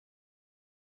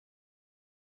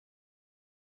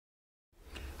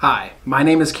Hi, my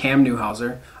name is Cam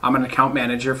Newhauser. I'm an account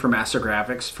manager for Master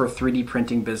Graphics for 3D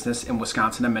printing business in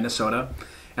Wisconsin and Minnesota,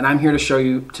 and I'm here to show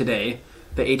you today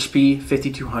the HP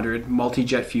 5200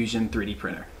 Multi-Jet Fusion 3D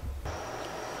printer.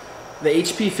 The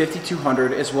HP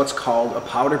 5200 is what's called a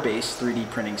powder-based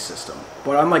 3D printing system,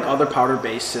 but unlike other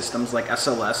powder-based systems like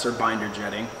SLS or binder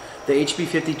jetting, the HP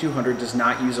 5200 does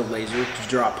not use a laser to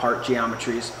draw part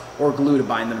geometries or glue to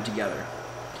bind them together.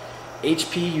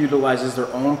 HP utilizes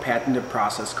their own patented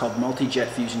process called multi-jet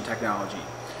fusion technology,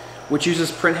 which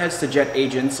uses printheads to jet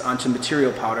agents onto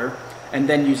material powder and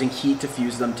then using heat to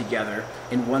fuse them together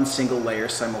in one single layer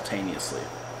simultaneously.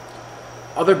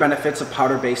 Other benefits of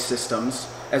powder-based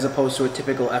systems, as opposed to a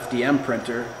typical FDM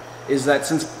printer, is that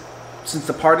since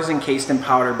the part is encased in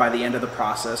powder by the end of the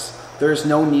process, there is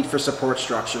no need for support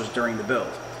structures during the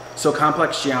build, so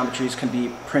complex geometries can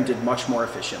be printed much more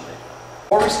efficiently.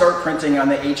 Before we start printing on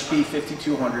the HP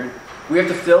 5200, we have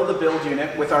to fill the build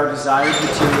unit with our desired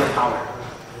material powder.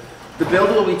 The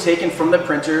build will be taken from the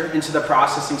printer into the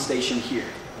processing station here.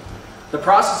 The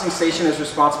processing station is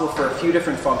responsible for a few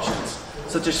different functions,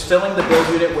 such as filling the build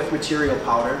unit with material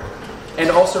powder, and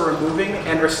also removing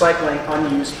and recycling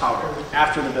unused powder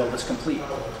after the build is complete.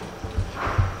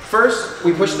 First,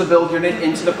 we push the build unit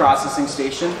into the processing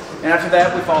station, and after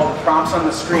that we follow the prompts on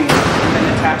the screen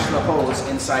and attach the hose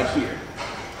inside here.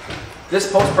 This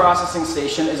post-processing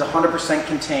station is 100%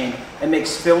 contained and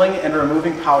makes filling and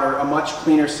removing powder a much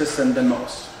cleaner system than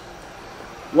most.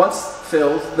 Once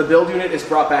filled, the build unit is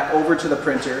brought back over to the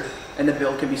printer and the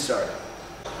build can be started.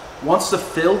 Once the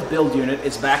filled build unit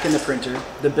is back in the printer,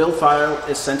 the build file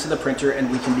is sent to the printer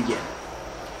and we can begin.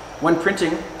 When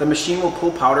printing, the machine will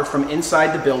pull powder from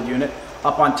inside the build unit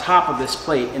up on top of this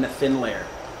plate in a thin layer,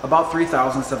 about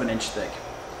 3/1000 of an inch thick.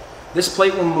 This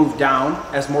plate will move down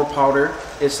as more powder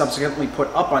is subsequently put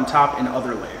up on top in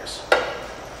other layers.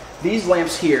 These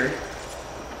lamps here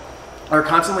are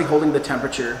constantly holding the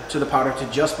temperature to the powder to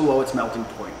just below its melting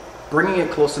point, bringing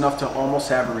it close enough to almost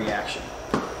have a reaction.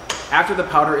 After the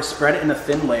powder is spread in a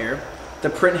thin layer, the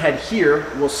print head here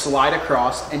will slide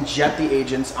across and jet the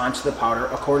agents onto the powder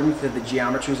according to the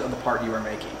geometries of the part you are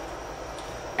making.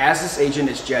 As this agent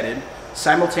is jetted,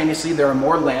 simultaneously there are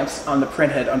more lamps on the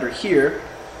print head under here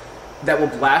that will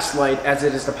blast light as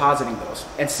it is depositing those.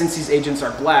 And since these agents are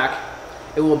black,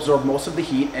 it will absorb most of the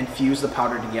heat and fuse the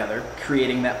powder together,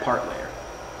 creating that part layer.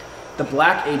 The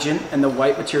black agent and the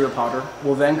white material powder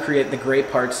will then create the gray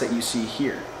parts that you see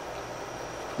here.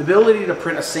 The ability to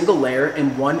print a single layer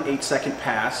in one 8-second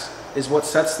pass is what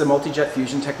sets the multi-jet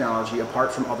fusion technology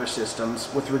apart from other systems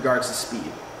with regards to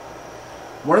speed.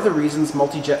 One of the reasons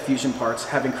multi-jet fusion parts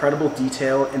have incredible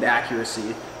detail and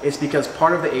accuracy is because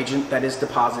part of the agent that is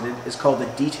deposited is called the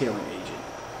detailing agent,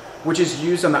 which is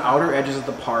used on the outer edges of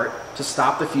the part to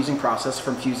stop the fusing process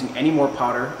from fusing any more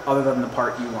powder other than the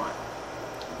part you want,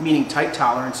 meaning tight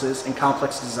tolerances and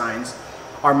complex designs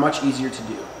are much easier to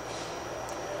do.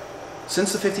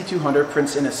 Since the 5200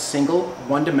 prints in a single,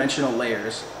 one-dimensional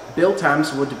layers, build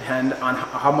times would depend on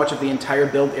how much of the entire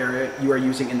build area you are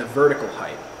using in the vertical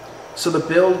height. So the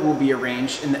build will be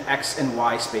arranged in the X and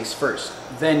Y space first,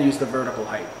 then use the vertical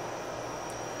height.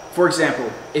 For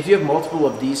example, if you have multiple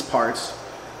of these parts,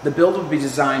 the build will be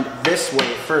designed this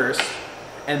way first,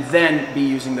 and then be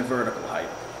using the vertical height.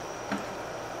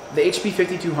 The HP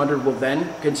 5200 will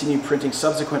then continue printing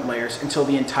subsequent layers until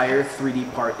the entire 3D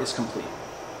part is complete.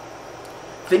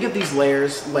 Think of these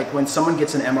layers like when someone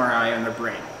gets an MRI on their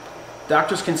brain.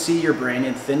 Doctors can see your brain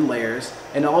in thin layers,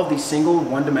 and all of these single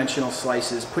one-dimensional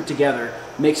slices put together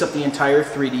makes up the entire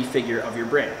 3D figure of your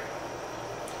brain.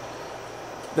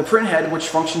 The print head, which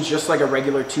functions just like a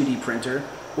regular 2D printer,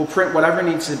 will print whatever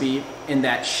needs to be in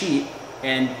that sheet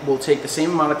and will take the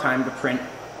same amount of time to print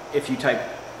if you type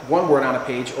one word on a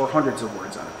page or hundreds of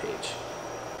words on a page.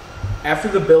 After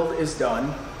the build is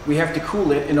done, we have to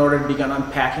cool it in order to begin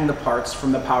unpacking the parts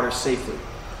from the powder safely.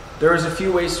 There is a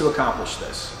few ways to accomplish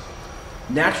this.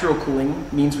 Natural cooling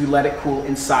means we let it cool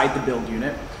inside the build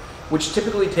unit, which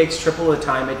typically takes triple the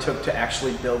time it took to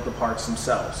actually build the parts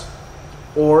themselves.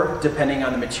 Or, depending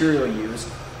on the material used,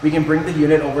 we can bring the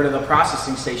unit over to the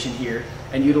processing station here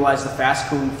and utilize the fast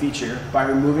cooling feature by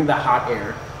removing the hot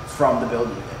air from the build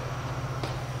unit.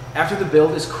 After the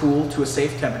build is cooled to a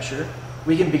safe temperature,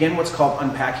 we can begin what's called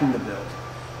unpacking the build.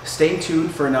 Stay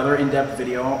tuned for another in-depth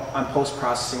video on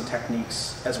post-processing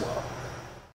techniques as well.